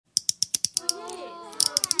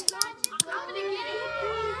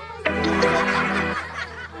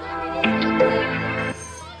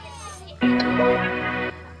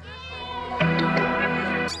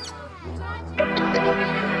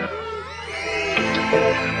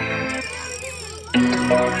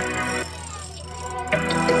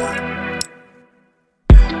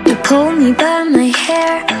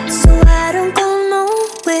care, so I don't go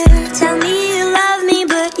nowhere. Tell me you love me,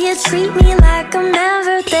 but you treat me like I'm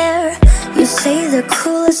never there. You say the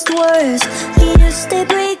coolest words, yes, they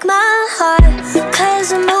break my heart. Cause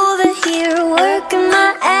I'm over here working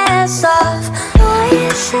my ass off. Why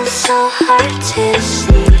is it so hard to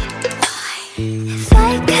see? If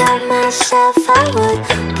I cut myself, I would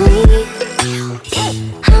bleed.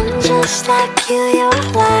 I'm just like you, you're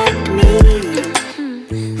like me.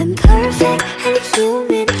 Imperfect and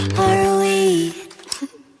human are we.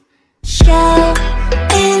 Show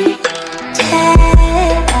and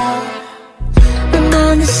tell, I'm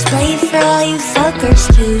on display for all you fuckers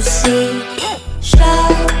to see. Show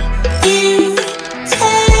and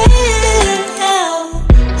tell,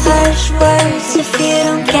 harsh words if you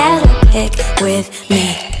don't get a pick with me.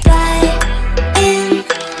 Buy and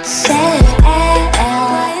sell,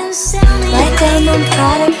 like I'm a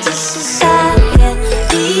product of society.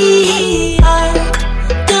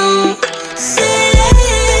 Don't sell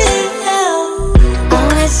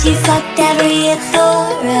unless you fucked every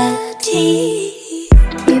authority.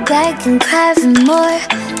 You beg and cry for more,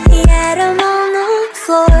 yet I'm on the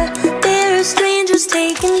floor. There are strangers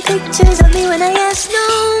taking pictures of me when I ask no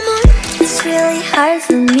more. It's really hard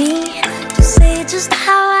for me to say just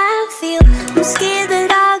how I feel. I'm scared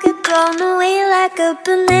that I'll get blown away like a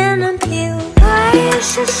banana peel. Why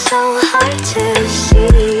is it so hard to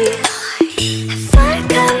see? If I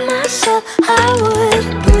cut myself, I would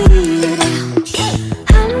bleed.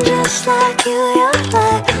 I'm just like you, you're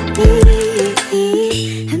like me.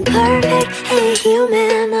 Imperfect and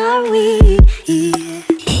human are we.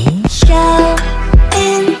 Show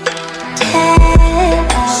and tell,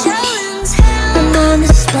 I'm on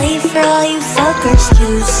display for all you fuckers to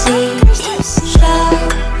see. Show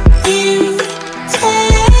and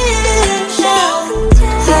tell,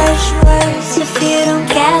 harsh words if you don't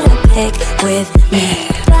get a pick with me.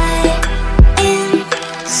 Buy and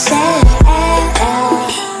sell,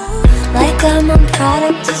 like I'm a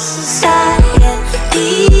product of society.